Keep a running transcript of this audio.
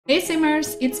Hey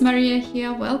Simmers, it's Maria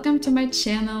here, welcome to my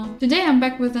channel. Today I'm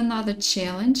back with another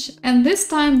challenge, and this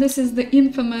time this is the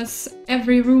infamous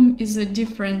every room is a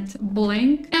different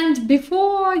blank. And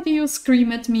before you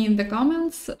scream at me in the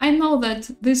comments, I know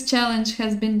that this challenge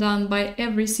has been done by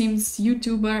every Sims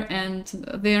YouTuber and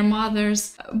their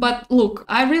mothers, but look,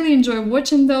 I really enjoy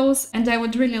watching those and I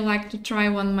would really like to try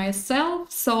one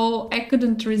myself, so I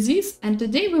couldn't resist, and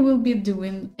today we will be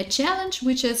doing a challenge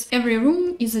which is every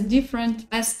room is a different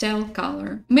pastel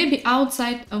color. Maybe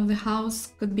outside of the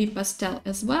house could be pastel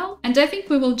as well. And I think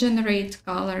we will generate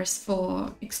colors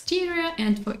for exterior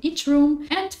and for each room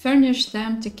and furnish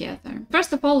them together.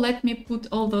 First of all, let me put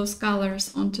all those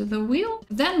colors onto the wheel.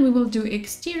 Then we will do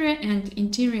exterior and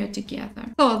interior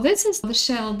together. So this is the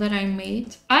shell that I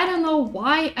made. I don't know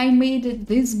why I made it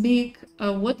this big.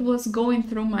 What was going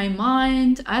through my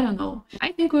mind? I don't know.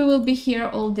 I think we will be here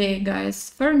all day,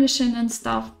 guys, furnishing and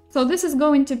stuff. So this is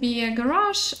going to be a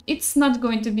garage. It's not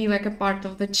going to be like a part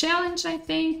of the challenge, I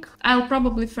think. I'll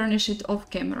probably furnish it off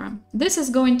camera. This is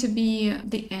going to be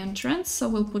the entrance, so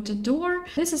we'll put a door.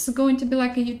 This is going to be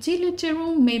like a utility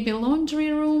room, maybe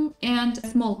laundry room and a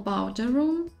small powder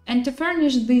room. And to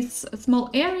furnish this small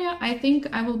area, I think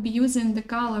I will be using the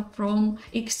color from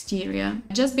exterior.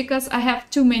 Just because I have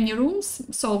too many rooms,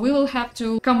 so we will have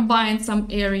to combine some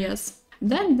areas.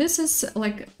 Then this is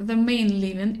like the main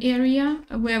living area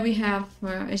where we have,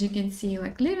 as you can see,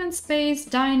 like living space,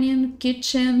 dining,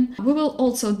 kitchen. We will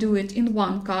also do it in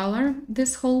one color,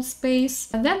 this whole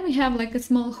space. And then we have like a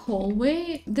small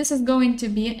hallway. This is going to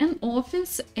be an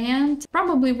office and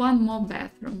probably one more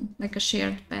bathroom, like a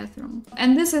shared bathroom.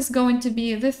 And this is going to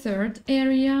be the third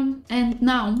area. And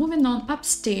now moving on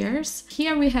upstairs,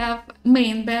 here we have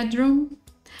main bedroom.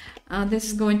 This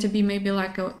is going to be maybe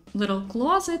like a little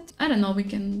closet. I don't know, we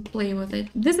can play with it.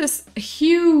 This is a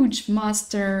huge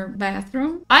master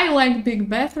bathroom. I like big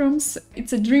bathrooms.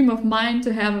 It's a dream of mine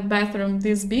to have a bathroom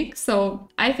this big, so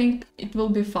I think it will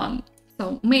be fun.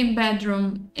 So main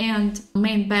bedroom and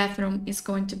main bathroom is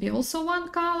going to be also one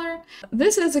color.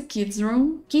 This is a kids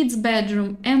room, kids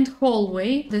bedroom and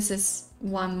hallway. This is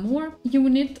one more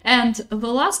unit, and the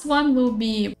last one will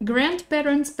be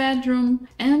grandparents' bedroom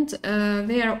and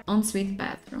their ensuite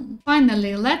bathroom.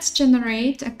 Finally, let's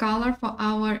generate a color for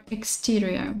our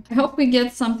exterior. I hope we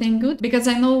get something good, because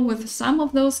I know with some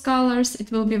of those colors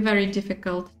it will be very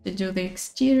difficult to do the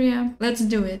exterior. Let's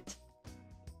do it.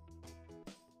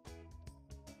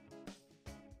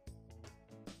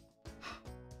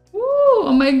 Ooh,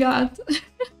 oh my god.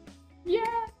 Yeah.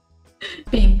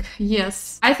 Pink,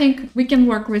 yes. I think we can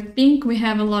work with pink. We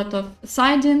have a lot of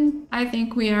siding. I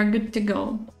think we are good to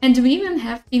go. And we even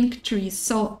have pink trees,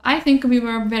 so I think we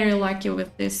were very lucky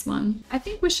with this one. I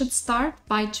think we should start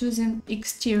by choosing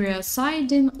exterior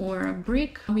siding or a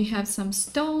brick. We have some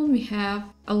stone, we have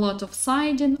a lot of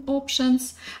siding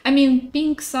options. I mean,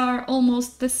 pinks are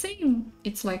almost the same.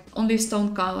 It's like only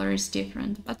stone color is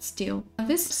different, but still.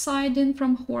 This siding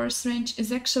from Horse Ranch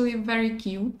is actually very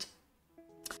cute.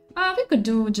 We could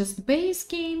do just base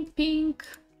game pink.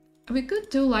 We could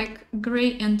do like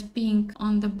gray and pink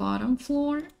on the bottom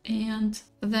floor and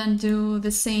then do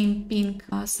the same pink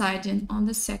siding on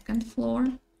the second floor.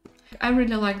 I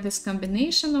really like this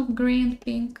combination of gray and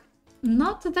pink.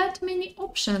 Not that many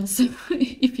options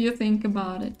if you think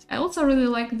about it. I also really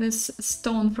like this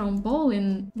stone from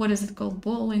Bowling, what is it called?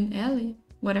 Bowling Alley?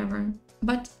 Whatever.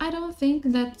 But I don't think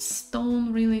that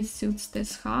stone really suits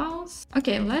this house.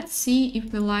 Okay, let's see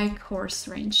if we like Horse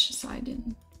Ranch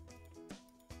siding.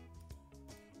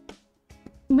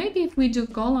 Maybe if we do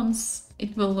columns,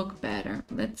 it will look better.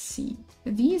 Let's see.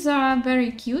 These are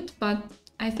very cute, but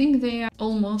I think they are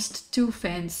almost too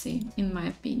fancy, in my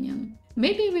opinion.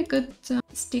 Maybe we could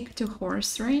stick to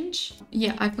Horse Ranch.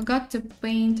 Yeah, I forgot to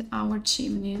paint our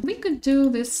chimney. We could do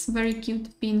this very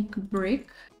cute pink brick.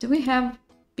 Do we have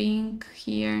pink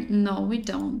here? No, we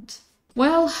don't.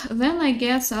 Well, then I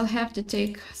guess I'll have to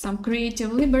take some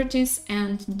creative liberties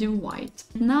and do white.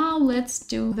 Now let's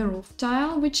do the roof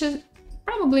tile, which is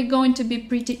probably going to be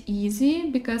pretty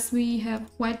easy because we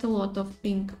have quite a lot of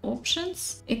pink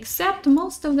options, except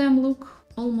most of them look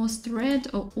almost red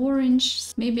or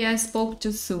orange. Maybe I spoke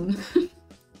too soon.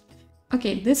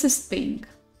 Okay, this is pink.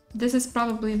 This is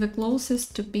probably the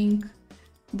closest to pink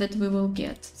that we will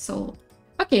get. So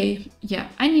okay, yeah,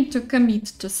 I need to commit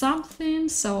to something,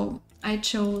 so I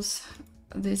chose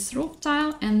this roof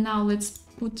tile, and now let's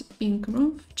put pink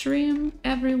roof trim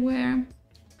everywhere.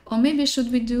 Or maybe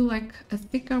should we do like a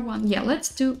thicker one? Yeah, let's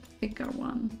do a thicker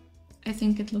one. I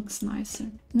think it looks nicer.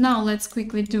 Now let's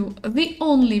quickly do the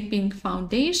only pink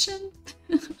foundation.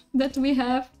 that we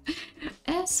have.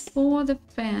 As for the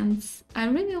fence, I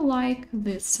really like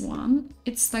this one.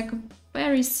 It's like a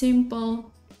very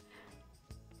simple.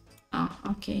 Ah,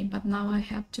 okay, but now I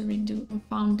have to redo a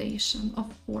foundation,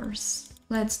 of course.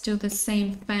 Let's do the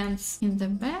same fence in the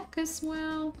back as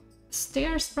well.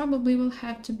 Stairs probably will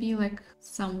have to be like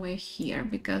somewhere here,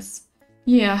 because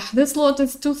yeah, this lot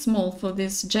is too small for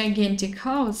this gigantic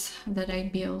house that I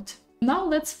built. Now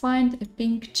let's find a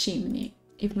pink chimney,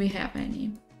 if we have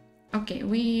any. Okay,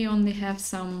 we only have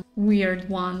some weird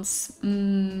ones.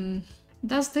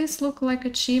 Does this look like a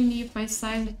chimney if I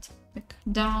size it like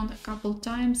down a couple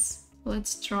times?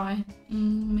 Let's try.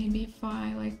 Maybe if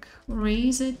I like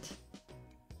raise it.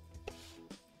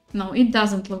 No, it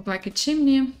doesn't look like a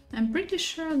chimney. I'm pretty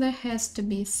sure there has to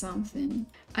be something.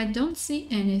 I don't see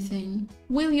anything.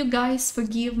 Will you guys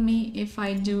forgive me if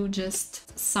I do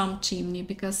just some chimney,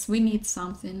 because we need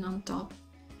something on top.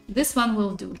 This one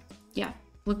will do. Yeah,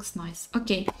 looks nice.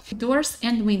 Okay, doors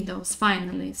and windows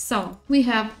finally. So we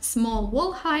have small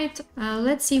wall height.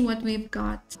 Let's see what we've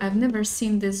got. I've never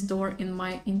seen this door in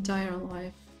my entire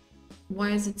life. Why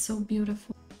is it so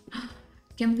beautiful?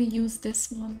 Can we use this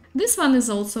one? This one is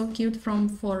also cute from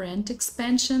For Rent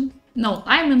expansion. No,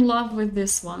 I'm in love with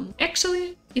this one.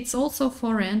 Actually, it's also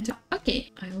For Rent.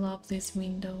 Okay, I love these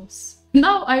windows.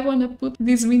 Now I want to put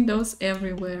these windows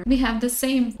everywhere. We have the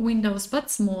same windows but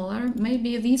smaller.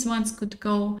 Maybe these ones could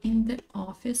go in the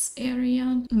office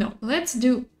area. No, let's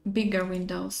do bigger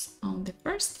windows on the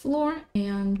first floor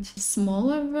and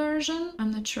smaller version.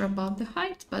 I'm not sure about the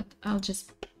height, but I'll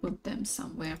just put them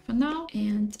somewhere for now.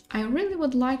 And I really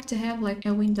would like to have like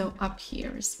a window up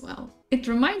here as well. It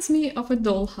reminds me of a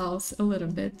dollhouse a little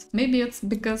bit. Maybe it's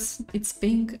because it's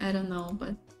pink, I don't know,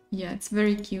 but yeah, it's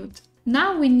very cute.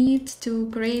 Now we need to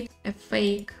create a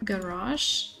fake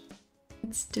garage.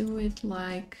 Let's do it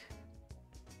like...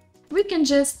 We can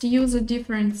just use a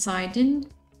different siding.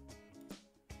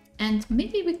 And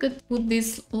maybe we could put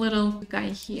this little guy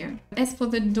here. As for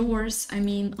the doors, I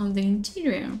mean on the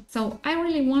interior. So I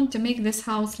really want to make this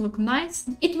house look nice.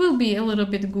 It will be a little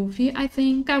bit goofy, I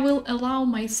think. I will allow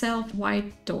myself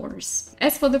white doors.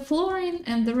 As for the flooring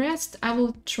and the rest, I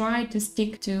will try to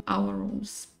stick to our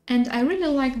rules. And I really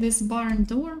like this barn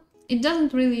door. It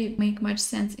doesn't really make much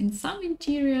sense in some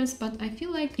interiors, but I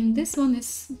feel like in this one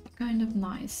is kind of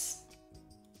nice.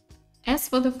 As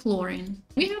for the flooring,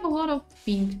 we have a lot of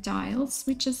pink tiles,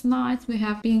 which is nice. We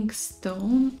have pink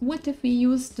stone. What if we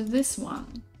used this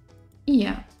one?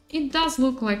 Yeah, it does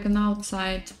look like an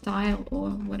outside tile or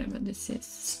whatever this is,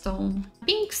 stone.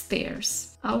 Pink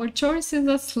stairs. Our choices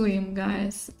are slim,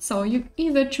 guys. So you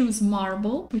either choose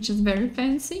marble, which is very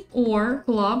fancy, or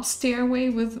club stairway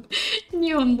with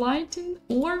neon lighting,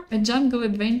 or a jungle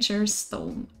adventure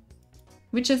stone,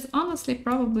 which is honestly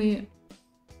probably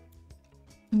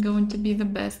going to be the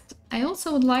best. I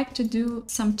also would like to do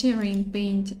some terrain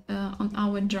paint on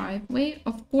our driveway.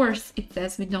 Of course, it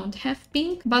says we don't have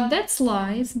pink, but that's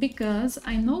lies, because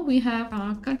I know we have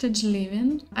a cottage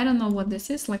living. I don't know what this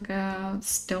is, like a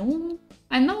stone.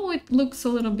 I know it looks a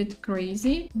little bit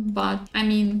crazy, but I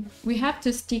mean, we have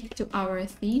to stick to our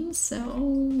theme,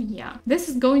 so yeah. This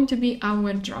is going to be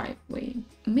our driveway.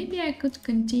 Maybe I could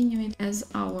continue it as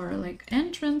our like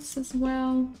entrance as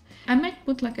well. I might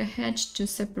put like a hedge to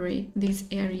separate these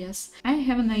areas. I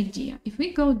have an idea. If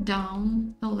we go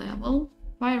down a level,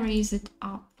 if I raise it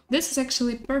up, this is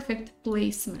actually perfect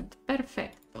placement.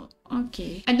 Perfecto.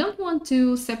 Okay. I don't want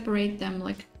to separate them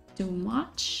like too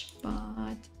much,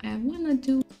 but I want to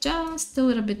do just a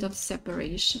little bit of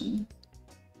separation.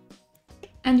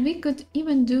 And we could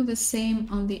even do the same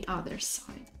on the other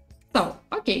side. So,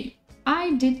 okay,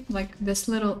 I did like this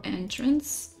little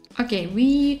entrance. Okay,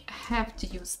 we have to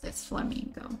use this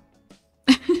flamingo.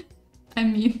 I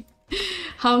mean,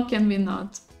 how can we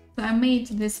not? So I made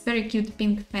this very cute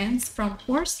pink fence from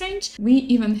horse range. We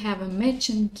even have a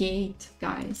matching gate,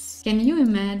 guys. Can you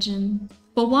imagine?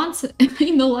 For once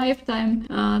in a lifetime,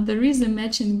 there is a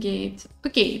matching gate.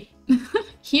 Okay,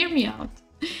 hear me out.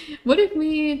 What if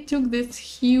we took this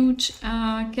huge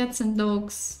cats and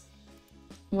dogs,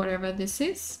 whatever this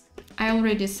is? I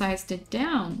already sized it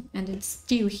down and it's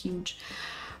still huge,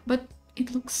 but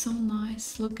it looks so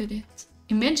nice. Look at it.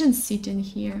 Imagine sitting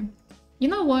here. You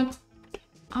know what?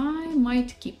 I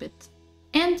might keep it.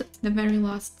 And the very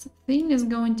last thing is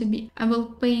going to be, I will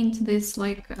paint this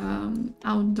like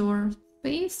outdoor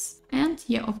space. And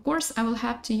yeah, of course, I will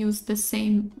have to use the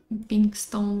same pink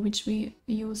stone which we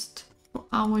used for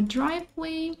our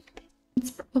driveway.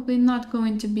 It's probably not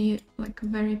going to be like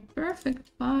very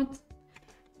perfect, but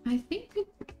I think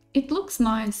it looks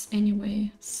nice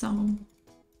anyway. So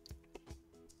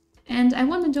And I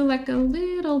want to do like a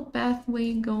little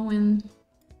pathway going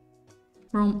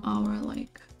from our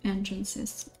like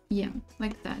entrances. Yeah,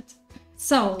 like that.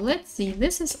 So let's see,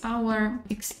 this is our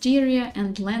exterior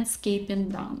and landscaping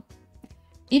done.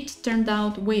 It turned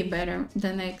out way better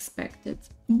than I expected.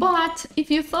 But if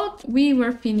you thought we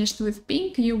were finished with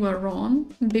pink, you were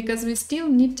wrong, because we still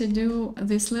need to do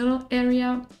this little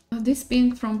area. This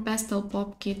pink from Pastel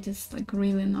Pop Kit is like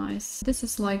really nice. This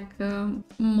is like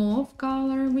mauve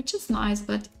color, which is nice,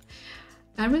 but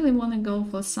I really want to go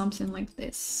for something like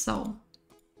this. So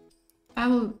I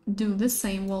will do the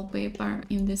same wallpaper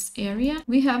in this area.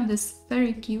 We have this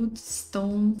very cute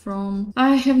stone from...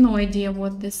 I have no idea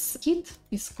what this kit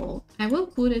is called. I will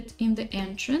put it in the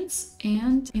entrance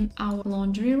and in our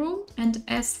laundry room. And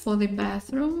as for the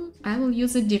bathroom, I will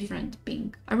use a different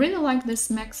pink. I really like this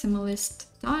maximalist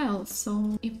tile,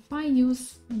 so if I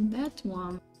use that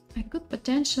one, I could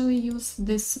potentially use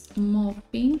this mauve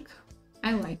pink.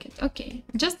 I like it. Okay,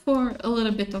 just for a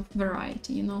little bit of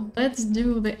variety, you know. Let's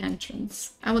do the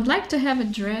entrance. I would like to have a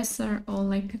dresser or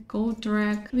like a coat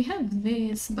rack. We have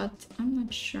this, but I'm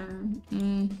not sure.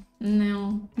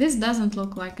 No, this doesn't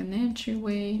look like an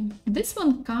entryway. This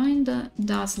one kinda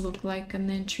does look like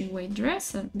an entryway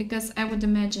dresser, because I would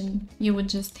imagine you would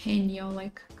just hang your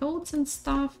like coats and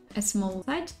stuff. A small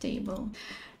side table.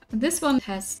 This one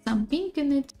has some pink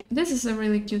in it. This is a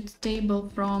really cute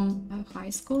table from high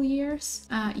school years.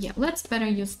 Yeah, let's better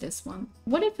use this one.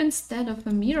 What if instead of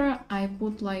a mirror, I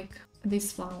put like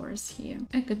these flowers here?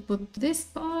 I could put this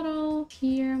bottle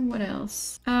here. What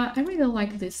else? I really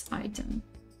like this item.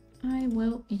 I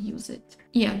will use it.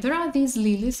 Yeah, there are these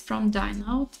lilies from Dine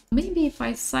Out. Maybe if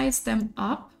I size them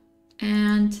up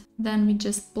and then we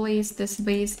just place this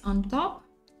vase on top,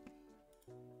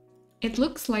 it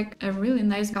looks like a really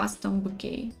nice custom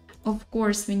bouquet. Of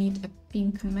course, we need a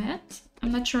pink mat.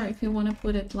 I'm not sure if you want to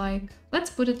put it like... Let's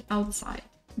put it outside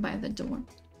by the door.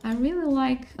 I really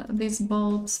like these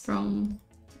bulbs from...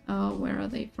 where are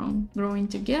they from? Growing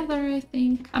Together, I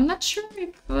think. I'm not sure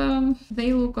if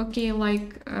they look okay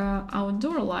like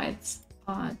outdoor lights,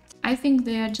 but I think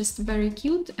they are just very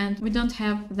cute, and we don't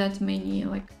have that many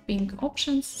like pink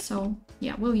options, so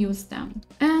yeah, we'll use them.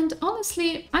 And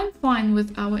honestly, I'm fine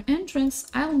with our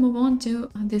entrance. I'll move on to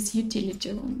this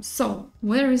utility room. So,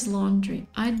 where is laundry?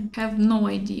 I have no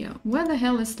idea. Where the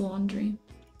hell is laundry?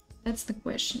 That's the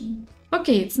question.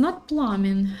 Okay, it's not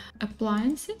plumbing.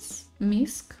 Appliances?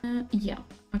 Misk? Yeah.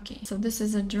 Okay, so this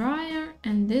is a dryer,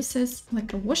 and this is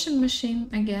like a washing machine,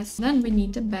 I guess. Then we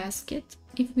need a basket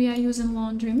if we are using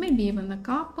laundry, maybe even a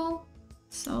couple.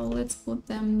 So let's put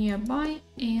them nearby.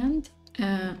 And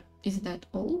is that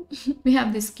all? We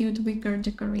have these cute wicker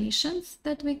decorations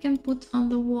that we can put on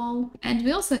the wall. And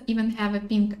we also even have a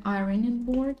pink ironing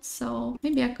board. So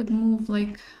maybe I could move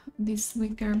like these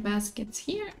wicker baskets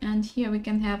here, and here we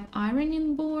can have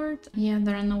ironing board. Yeah,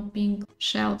 there are no pink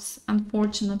shelves,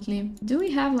 unfortunately. Do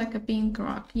we have like a pink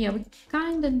rug? Yeah, we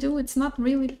kind of do. It's not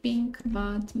really pink,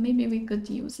 but maybe we could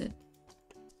use it.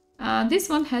 This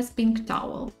one has pink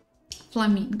towel.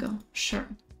 Flamingo, sure.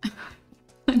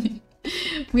 I mean,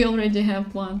 we already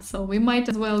have one, so we might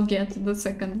as well get the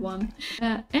second one.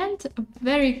 And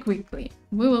very quickly,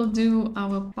 we will do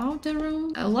our powder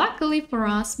room. Luckily for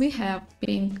us, we have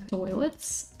pink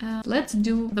toilets. Let's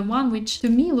do the one which to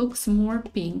me looks more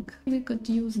pink. We could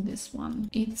use this one.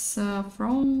 It's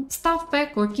from Stuff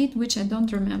Pack or Kit, which I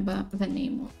don't remember the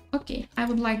name of. Okay, I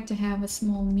would like to have a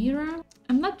small mirror.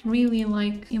 I'm not really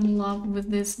like in love with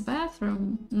this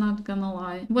bathroom, not gonna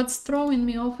lie. What's throwing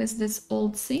me off is this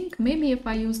old sink. Maybe if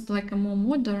I used like a more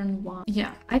modern one.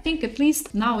 Yeah, I think at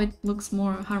least now it looks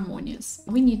more harmonious.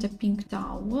 We need a pink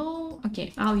towel.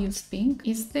 Okay, I'll use pink.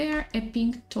 Is there a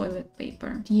pink toilet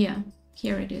paper? Yeah,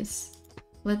 here it is.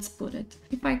 Let's put it.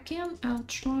 If I can, I'll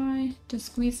try to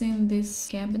squeeze in this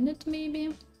cabinet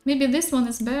maybe. Maybe this one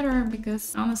is better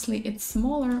because honestly it's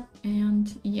smaller,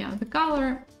 and yeah, the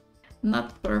color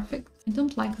not perfect. I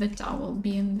don't like the towel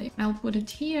being there. I'll put it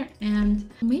here, and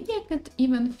maybe I could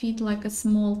even fit like a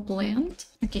small plant.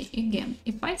 Okay, again,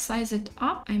 if I size it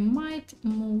up, I might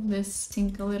move this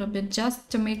sink a little bit just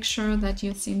to make sure that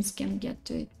your Sims can get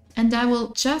to it. And I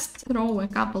will just throw a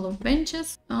couple of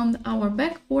benches on our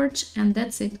back porch, and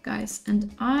that's it, guys.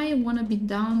 And I want to be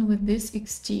done with this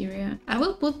exterior. I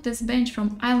will put this bench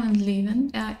from Island Living.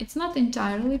 It's not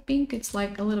entirely pink, it's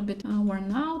like a little bit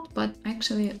worn out, but I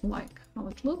actually like how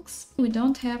it looks. We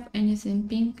don't have anything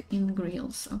pink in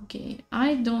grills. Okay,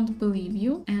 I don't believe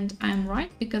you, and I'm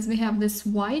right, because we have this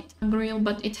white grill,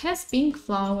 but it has pink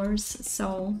flowers,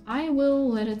 so I will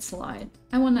let it slide.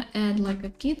 I want to add like a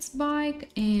kid's bike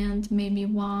and maybe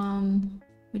one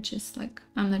which is like,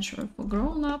 I'm not sure, for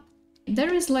grown up.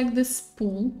 There is like this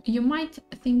pool. You might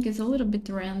think is a little bit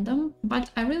random,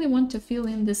 but I really want to fill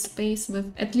in this space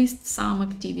with at least some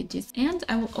activities. And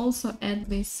I will also add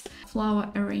this flower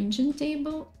arranging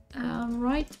table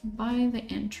right by the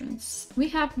entrance. We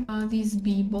have these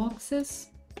bee boxes.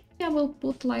 I will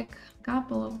put like a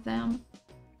couple of them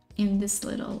in this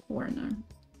little corner,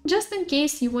 just in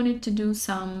case you wanted to do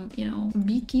some, you know,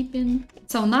 beekeeping.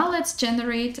 So now let's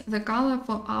generate the color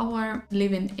for our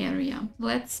living area.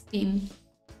 Let's spin.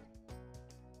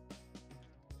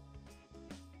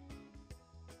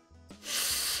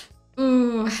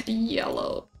 Ooh,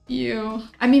 yellow. Ew.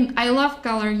 I mean, I love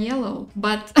color yellow,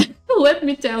 but let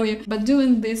me tell you, but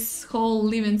doing this whole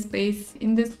living space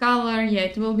in this color, yeah,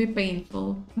 it will be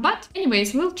painful. But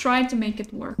anyways, we'll try to make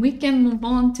it work. We can move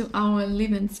on to our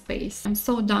living space. I'm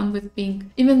so done with pink,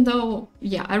 even though,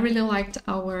 yeah, I really liked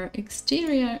our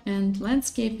exterior and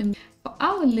landscaping. For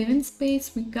our living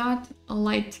space, we got a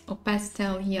light or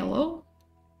pastel yellow.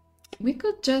 We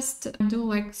could just do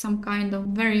like some kind of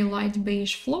very light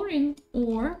beige flooring,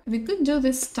 or we could do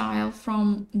this style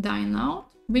from Dine Out,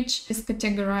 which is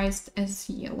categorized as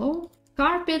yellow.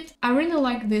 Carpet, I really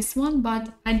like this one,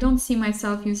 but I don't see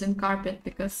myself using carpet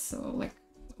because like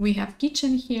we have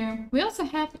kitchen here. We also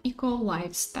have eco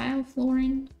lifestyle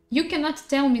flooring. You cannot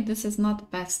tell me this is not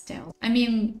pastel. I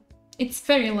mean, it's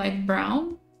very light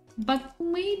brown, but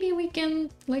maybe we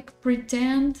can like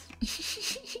pretend.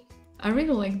 I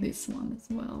really like this one as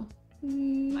well.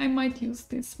 I might use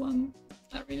this one.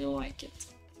 I really like it.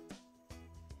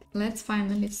 Let's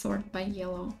finally sort by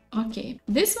yellow. Okay,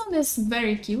 this one is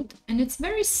very cute and it's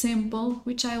very simple,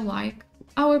 which I like.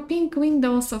 Our pink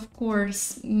windows, of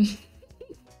course.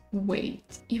 Wait,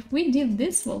 if we did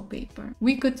this wallpaper,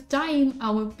 we could tie in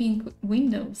our pink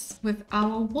windows with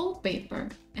our wallpaper,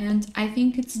 and I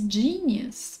think it's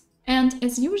genius. And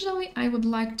as usually, I would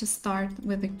like to start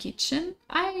with the kitchen.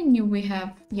 I knew we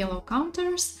have yellow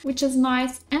counters, which is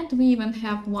nice, and we even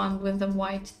have one with a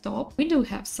white top. We do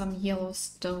have some yellow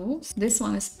stoves. This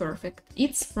one is perfect.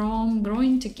 It's from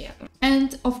Growing Together.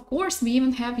 And of course, we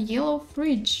even have yellow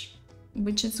fridge,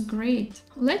 which is great.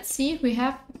 Let's see if we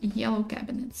have yellow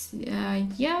cabinets.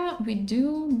 Yeah, we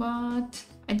do, but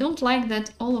I don't like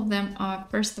that all of them are,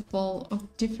 first of all,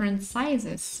 of different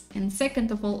sizes. And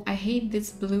second of all, I hate this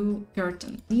blue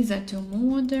curtain. These are too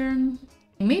modern.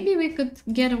 Maybe we could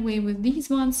get away with these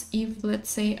ones if, let's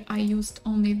say, I used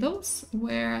only those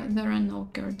where there are no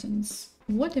curtains.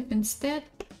 What if instead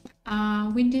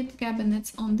we did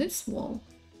cabinets on this wall?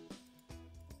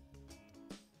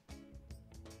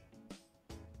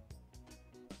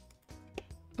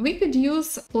 We could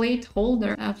use plate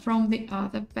holder from the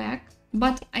other pack.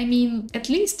 But I mean, at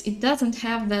least it doesn't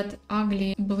have that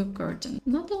ugly blue curtain.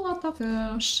 Not a lot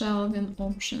of shelving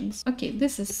options. Okay,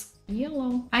 this is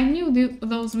yellow. I knew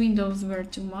those windows were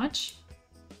too much.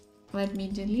 Let me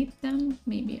delete them.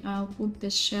 Maybe I'll put the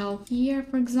shelf here,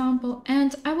 for example,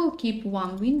 and I will keep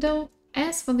one window.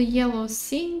 As for the yellow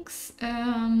sinks,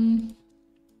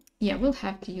 yeah, we'll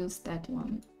have to use that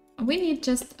one. We need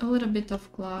just a little bit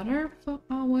of clutter for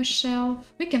our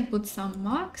shelf. We can put some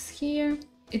mugs here.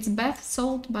 It's bath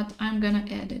salt, but I'm gonna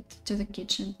add it to the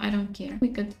kitchen. I don't care. We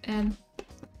could add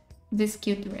this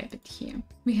cute rabbit here.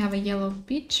 We have a yellow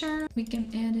pitcher. We can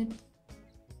add it.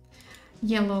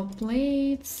 Yellow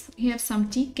plates. We have some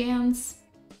tea cans.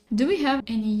 Do we have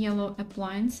any yellow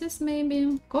appliances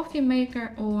maybe? Coffee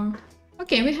maker or...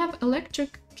 Okay, we have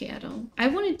electric kettle. I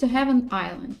wanted to have an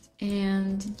island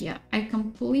and yeah, I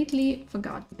completely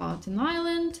forgot about an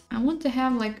island. I want to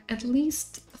have like at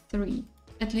least 3.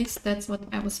 At least that's what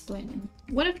I was planning.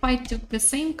 What if I took the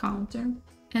same counter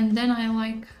and then I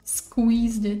like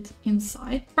squeezed it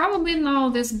inside? Probably now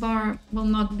this bar will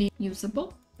not be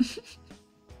usable.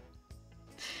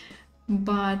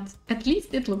 But at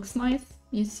least it looks nice,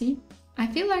 you see? I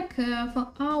feel like for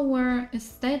our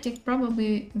aesthetic,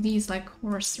 probably these like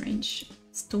horse ranch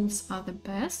stools are the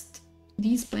best.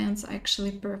 These plants are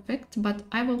actually perfect, but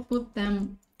I will put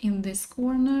them in this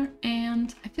corner,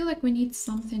 and I feel like we need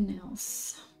something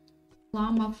else.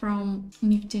 Llama from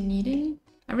Nifty Knitting.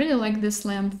 I really like this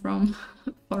lamp from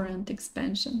Forent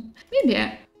Expansion. Maybe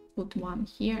I put one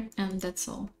here and that's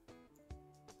all.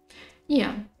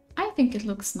 Yeah, I think it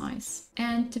looks nice.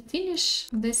 And to finish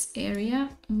this area,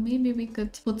 maybe we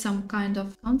could put some kind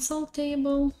of console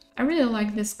table. I really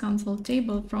like this console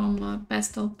table from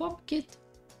Pastel Pop Kit.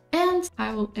 And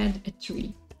I will add a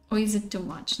tree. Or is it too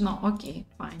much? No, okay,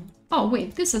 fine. Oh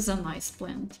wait, this is a nice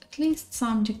plant. At least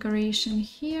some decoration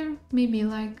here. Maybe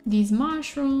like these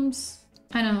mushrooms.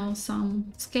 I don't know,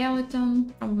 some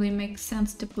skeleton. Probably makes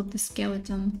sense to put the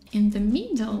skeleton in the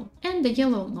middle. And the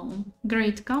yellow gnome.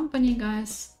 Great company,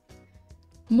 guys.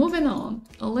 moving on,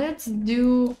 let's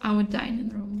do our dining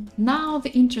room. Now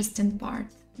the interesting part.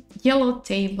 Yellow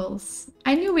tables.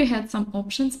 I knew we had some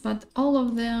options, but all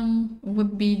of them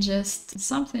would be just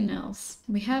something else.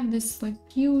 We have this like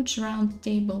huge round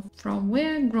table from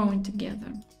We're Growing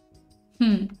Together.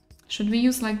 Should we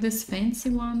use like this fancy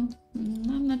one?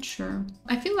 I'm not sure.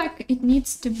 I feel like it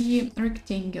needs to be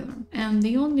rectangular, and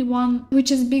the only one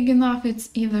which is big enough it's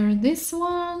either this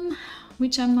one,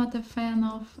 which I'm not a fan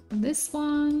of, this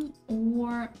one,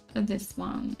 or this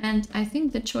one. And I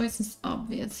think the choice is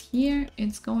obvious. Here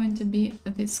it's going to be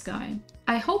this guy.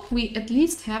 I hope we at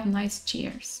least have nice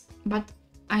chairs, but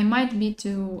I might be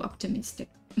too optimistic.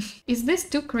 Is this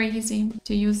too crazy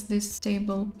to use this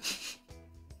table?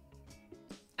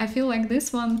 I feel like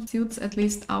this one suits at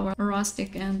least our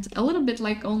rustic and a little bit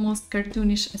like almost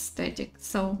cartoonish aesthetic.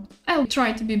 So I'll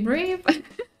try to be brave.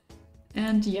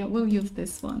 And yeah, we'll use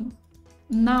this one.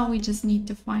 Now we just need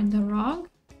to find a rug.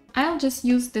 I'll just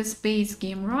use this base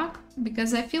game rug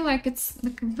because I feel like it's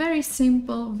like very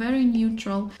simple, very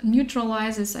neutral.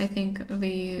 Neutralizes, I think,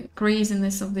 the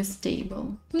craziness of this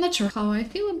table. I'm not sure how I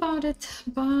feel about it,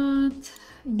 but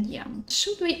yeah.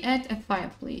 Should we add a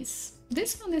fireplace?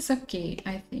 This one is okay,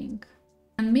 I think.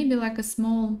 And maybe like a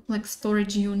small like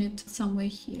storage unit somewhere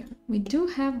here. We do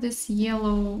have this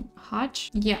yellow hutch.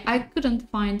 Yeah, I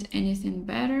couldn't find anything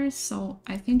better, so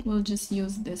I think we'll just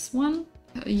use this one.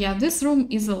 Yeah, this room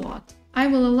is a lot. I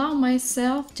will allow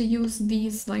myself to use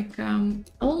these like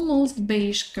almost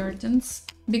beige curtains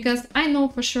because I know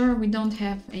for sure we don't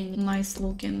have any nice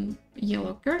looking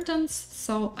yellow curtains,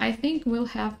 so I think we'll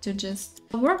have to just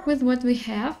work with what we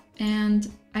have,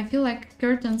 and I feel like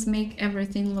curtains make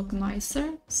everything look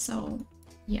nicer. So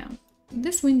yeah,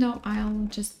 this window I'll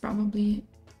just probably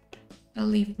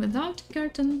leave without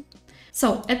curtain.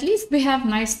 So at least we have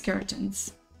nice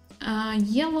curtains.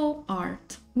 Yellow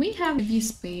art. We have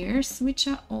these pairs, which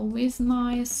are always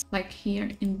nice, like here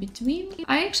in between.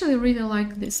 I actually really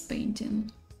like this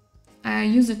painting. I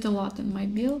use it a lot in my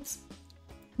builds.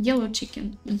 Yellow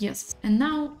chicken, yes. And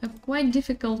now a quite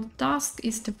difficult task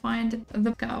is to find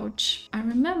the couch. I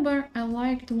remember I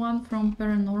liked one from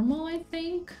Paranormal, I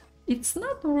think. It's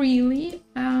not really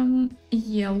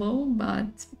yellow,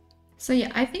 but... So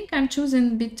yeah, I think I'm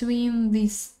choosing between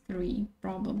these three,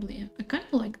 probably. I kind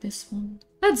of like this one.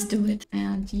 Let's do it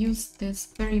and use this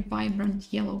very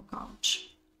vibrant yellow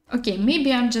couch. Okay,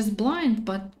 maybe I'm just blind,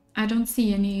 but I don't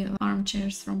see any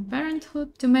armchairs from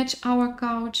Parenthood to match our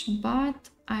couch, but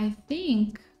I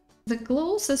think the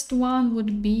closest one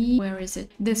would be, where is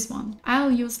it? This one.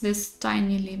 I'll use this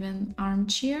tiny living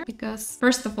armchair because,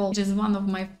 first of all, it is one of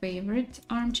my favorite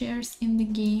armchairs in the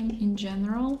game in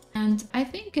general, and I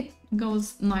think it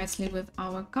goes nicely with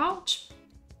our couch.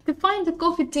 To find a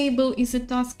coffee table is a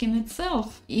task in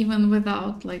itself, even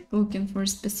without like looking for a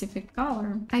specific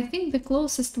color. I think the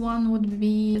closest one would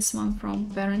be this one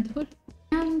from Parenthood.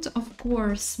 And of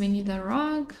course we need a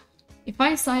rug. If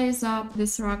I size up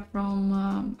this rug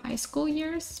from high school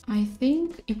years, I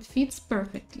think it fits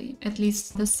perfectly, at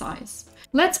least the size.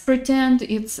 Let's pretend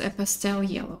it's a pastel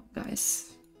yellow, guys.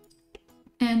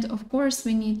 And of course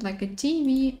we need like a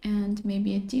TV and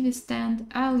maybe a TV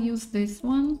stand. I'll use this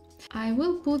one. I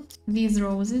will put these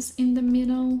roses in the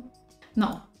middle.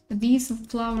 No, these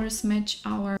flowers match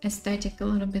our aesthetic a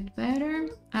little bit better.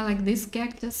 I like this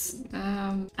cactus.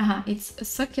 It's a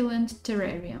succulent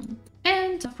terrarium.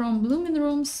 And from Blooming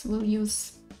Rooms we'll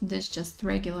use this just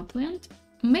regular plant.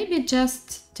 Maybe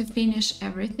just to finish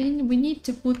everything we need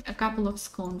to put a couple of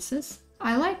sconces.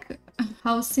 I like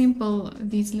how simple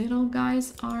these little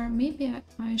guys are. Maybe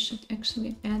I should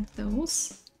actually add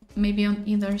those. Maybe on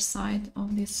either side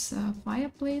of this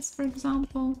fireplace, for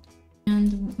example.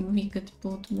 And we could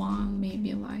put one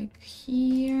maybe like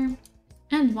here.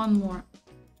 And one more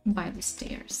by the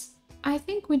stairs. I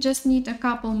think we just need a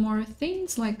couple more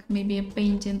things, like maybe a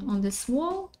painting on this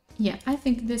wall. Yeah, I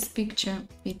think this picture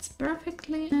fits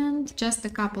perfectly. And just a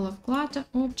couple of clutter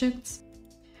objects.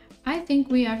 I think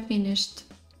we are finished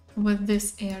with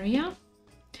this area.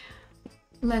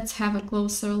 Let's have a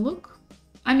closer look.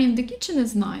 I mean, the kitchen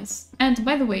is nice. And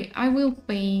by the way, I will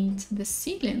paint the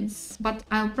ceilings, but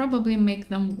I'll probably make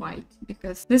them white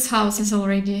because this house is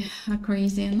already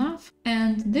crazy enough.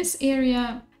 And this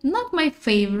area, not my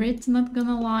favorite, not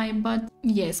gonna lie, but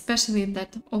yeah, especially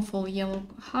that awful yellow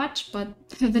hutch. But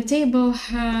the table,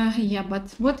 yeah,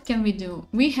 but what can we do?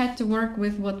 We had to work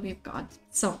with what we've got.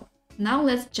 So now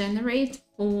let's generate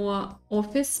our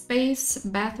office space,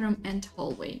 bathroom and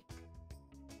hallway.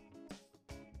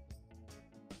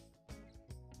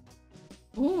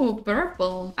 Ooh,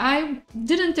 purple. I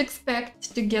didn't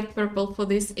expect to get purple for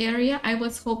this area. I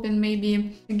was hoping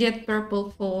maybe to get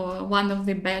purple for one of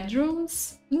the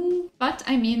bedrooms. But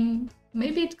I mean,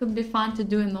 maybe it could be fun to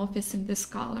do an office in this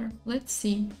color. Let's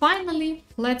see. Finally,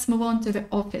 let's move on to the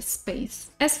office space.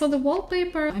 As for the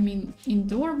wallpaper, I mean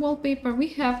indoor wallpaper, we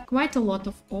have quite a lot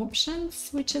of options,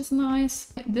 which is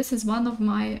nice. This is one of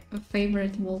my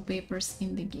favorite wallpapers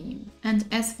in the game. And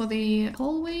as for the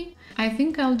hallway, I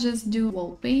think I'll just do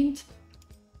wall paint.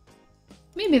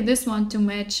 Maybe this one to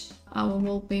match our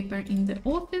wallpaper in the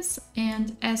office.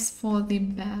 And as for the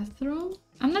bathroom,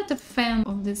 I'm not a fan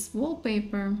of this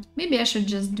wallpaper. Maybe I should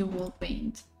just do wall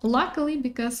paint. Luckily,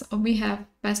 because we have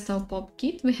pastel pop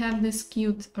kit, we have this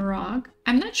cute rug.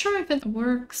 I'm not sure if it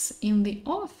works in the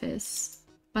office,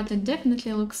 but it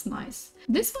definitely looks nice.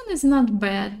 This one is not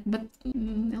bad, but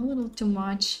a little too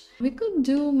much. We could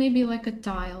do maybe like a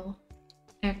tile,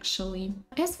 actually.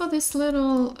 As for this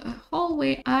little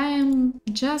hallway, I am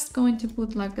just going to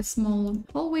put like a small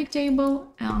hallway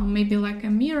table, maybe like a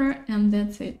mirror, and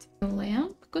that's it. The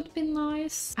lamp could be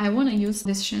nice. I want to use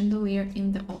this chandelier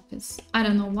in the office. I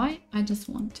don't know why, I just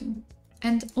want to.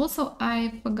 And also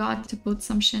I forgot to put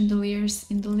some chandeliers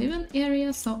in the living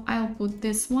area, so I'll put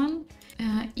this one.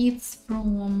 It's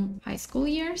from high school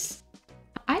years.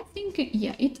 I think,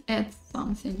 yeah, it adds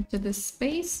something to this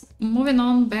space. Moving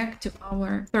on back to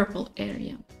our purple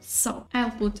area. So I'll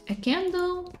put a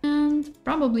candle and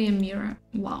probably a mirror.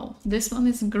 Wow, this one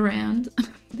is grand.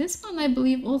 This one I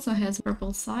believe also has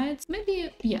purple sides. Maybe,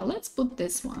 yeah, let's put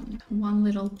this one. One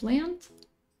little plant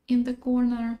in the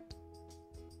corner.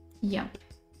 Yeah,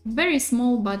 very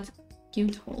small but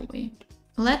cute hallway.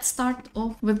 Let's start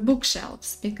off with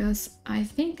bookshelves, because I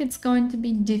think it's going to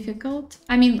be difficult.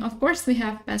 I mean, of course we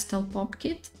have pastel pop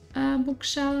kit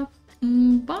bookshelf,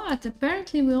 but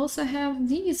apparently we also have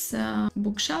these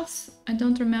bookshelves. I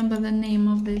don't remember the name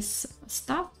of this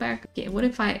stuff pack. Okay, what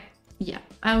if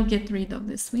I'll get rid of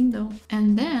this window,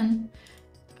 and then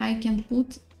I can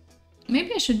put,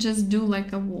 maybe I should just do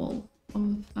like a wall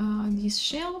of these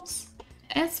shelves.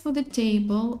 As for the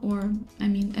table, or I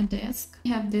mean a desk,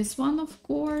 we have this one, of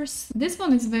course. This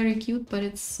one is very cute, but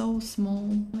it's so small.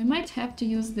 We might have to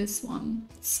use this one.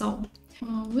 So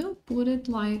we'll put it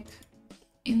like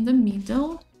in the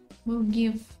middle. We'll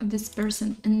give this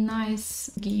person a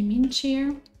nice gaming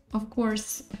chair. Of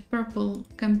course, a purple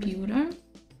computer.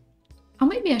 Or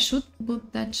maybe I should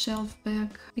put that shelf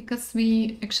back, because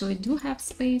we actually do have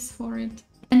space for it.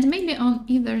 And maybe on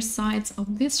either sides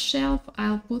of this shelf,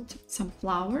 I'll put some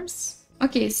flowers.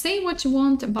 Okay, say what you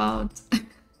want about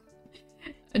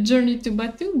A Journey to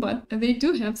Batu, but they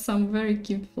do have some very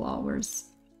cute flowers.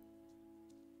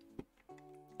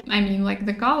 I mean, like,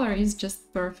 the color is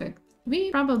just perfect.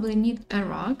 We probably need a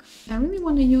rug. I really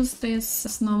want to use this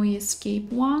Snowy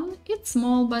Escape one. It's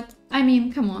small, but I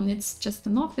mean, come on, it's just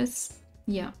an office.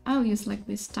 Yeah, I'll use like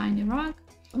this tiny rug.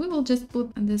 We will just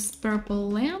put this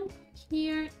purple lamp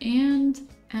here, and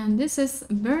this is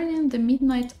Burning the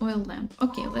Midnight Oil Lamp.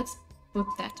 Okay, let's put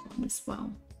that one as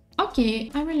well.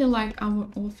 Okay, I really like our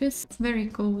office. It's very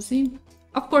cozy.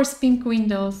 Of course, pink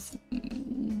windows.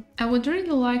 I would really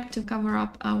like to cover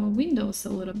up our windows a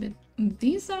little bit.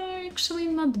 These are actually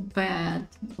not bad.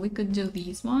 We could do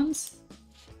these ones.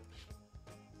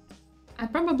 I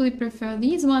probably prefer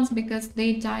these ones because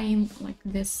they tie in like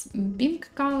this pink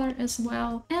color as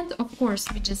well. And of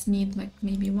course we just need like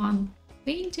maybe one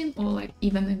painting, or like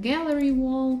even a gallery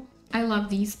wall. I love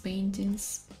these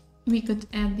paintings. We could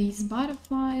add these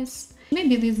butterflies,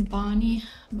 maybe this bunny,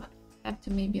 but have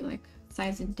to maybe like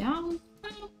size it down.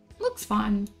 Looks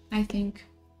fun, I think.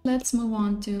 Let's move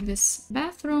on to this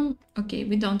bathroom. Okay,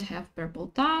 we don't have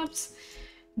purple tubs.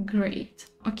 Great.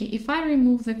 Okay, if I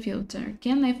remove the filter,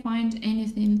 can I find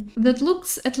anything that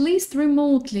looks at least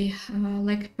remotely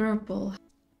like purple?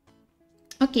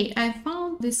 Okay, I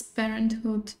found this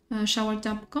Parenthood shower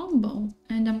tub combo,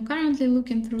 and I'm currently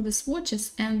looking through the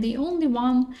swatches, and the only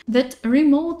one that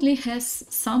remotely has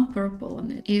some purple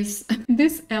on it is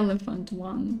this elephant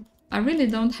one. I really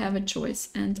don't have a choice,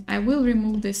 and I will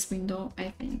remove this window,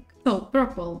 I think. So,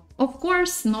 purple. Of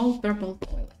course, no purple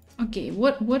toilet. Okay,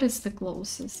 what is the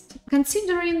closest?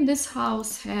 Considering this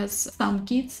house has some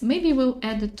kids, maybe we'll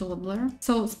add a toddler.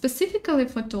 So specifically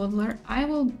for toddler, I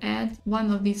will add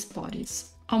one of these potties.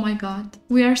 Oh my god,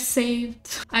 we are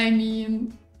saved. I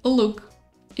mean, look,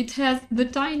 it has the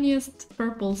tiniest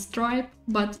purple stripe,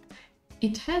 but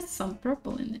it has some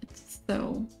purple in it.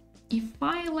 So if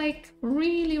I like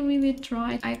really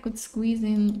try, I could squeeze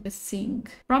in a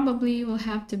sink. Probably will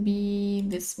have to be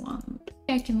this one.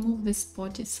 I can move this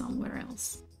potty somewhere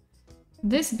else.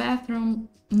 This bathroom,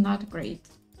 not great.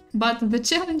 But the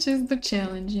challenge is the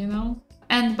challenge, you know?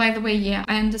 And by the way, yeah,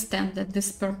 I understand that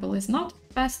this purple is not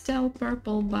pastel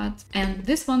purple, and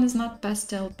this one is not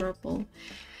pastel purple.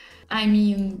 I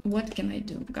mean, what can I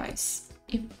do, guys?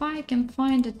 If I can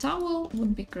find a towel,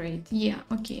 would be great. Yeah,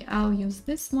 okay, I'll use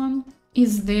this one.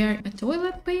 Is there a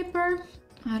toilet paper?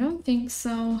 I don't think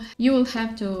so. You will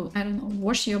have to, I don't know,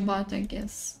 wash your butt, I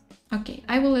guess. Okay,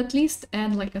 I will at least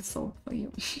add like a soap for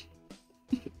you.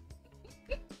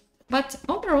 But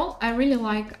overall, I really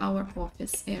like our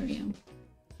office area.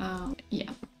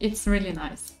 Yeah, it's really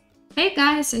nice. Hey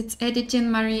guys, it's Editing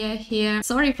Maria here.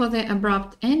 Sorry for the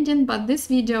abrupt ending, but this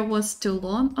video was too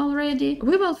long already.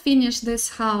 We will finish this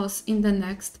house in the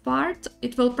next part.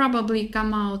 It will probably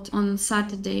come out on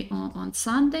Saturday or on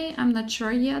Sunday, I'm not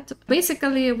sure yet.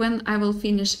 Basically, when I will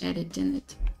finish editing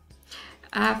it.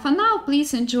 For now,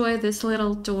 please enjoy this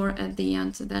little tour at the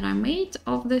end that I made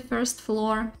of the first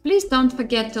floor. Please don't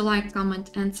forget to like,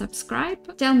 comment and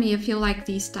subscribe. Tell me if you like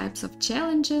these types of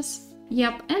challenges.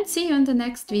 Yep, and see you in the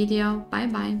next video. Bye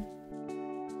bye.